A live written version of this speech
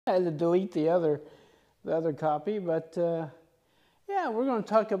I had to delete the other copy, but yeah, we're going to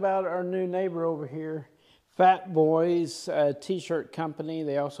talk about our new neighbor over here, Fat Boys T-shirt company.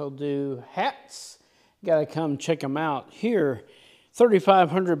 They also do hats. Got to come check them out here,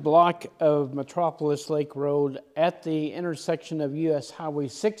 3500 block of Metropolis Lake Road at the intersection of US Highway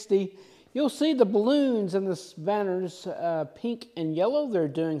 60. You'll see the balloons and the banners, pink and yellow. They're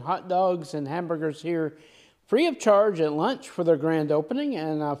doing hot dogs and hamburgers here free of charge at lunch for their grand opening,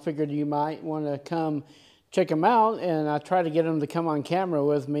 and I figured you might want to come check him out, and I tried to get him to come on camera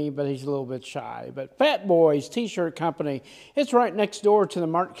with me, but he's a little bit shy. But Fat Boys T-shirt company, it's right next door to the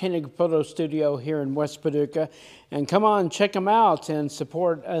Mark Koenig Photo studio here in West Paducah, and come on, check them out and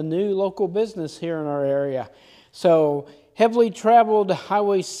support a new local business here in our area. So heavily traveled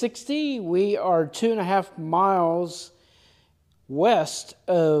Highway 60, we are 2.5 miles west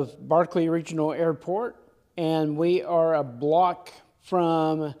of Barkley Regional Airport, and we are a block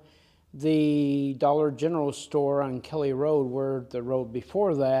from the Dollar General store on Kelly Road, where the road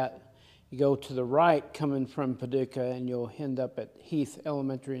before that, you go to the right coming from Paducah and you'll end up at Heath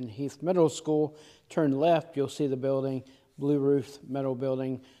Elementary and Heath Middle School. Turn left, you'll see the building, blue roof metal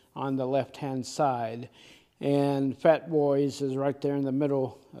building on the left-hand side. And Fat Boys is right there in the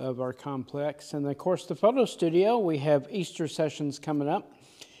middle of our complex. And of course, the photo studio, we have Easter sessions coming up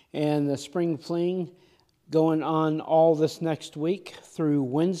and the spring fling going on all this next week through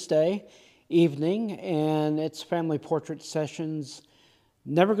Wednesday evening, and it's family portrait sessions.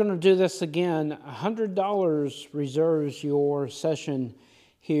 Never going to do this again. $100 reserves your session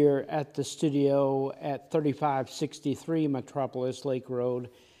here at the studio at 3563 Metropolis Lake Road.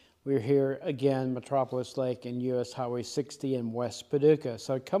 We're here again, Metropolis Lake and US Highway 60 in West Paducah.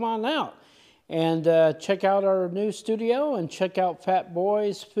 So come on out and check out our new studio and check out Fat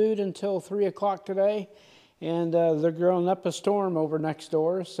Boys. Food until 3 o'clock today. And they're growing up a storm over next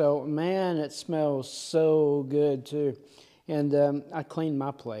door. So, man, it smells so good, too. And I cleaned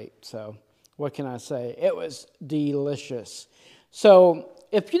my plate. So, what can I say? It was delicious. So,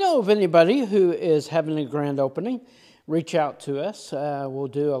 if you know of anybody who is having a grand opening, reach out to us. We'll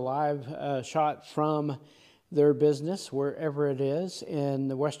do a live shot from their business, wherever it is,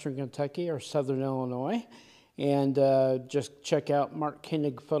 in Western Kentucky or Southern Illinois. And just check out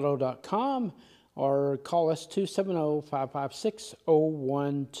markkoenigphoto.com. or call us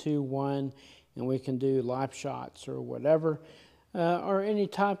 270-556-0121, and we can do live shots or whatever, or any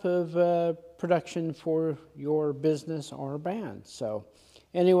type of production for your business or band. So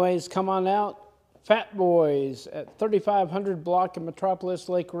anyways, come on out. Fat Boys at 3500 block of Metropolis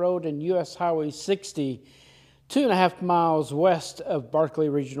Lake Road and US Highway 60, 2.5 miles west of Barkley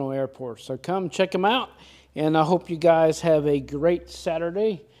Regional Airport. So come check them out, and I hope you guys have a great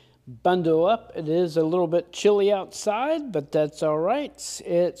Saturday. Bundle up. It is a little bit chilly outside, but that's all right.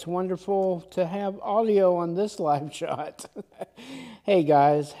 It's wonderful to have audio on this live shot. Hey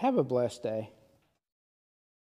guys, have a blessed day.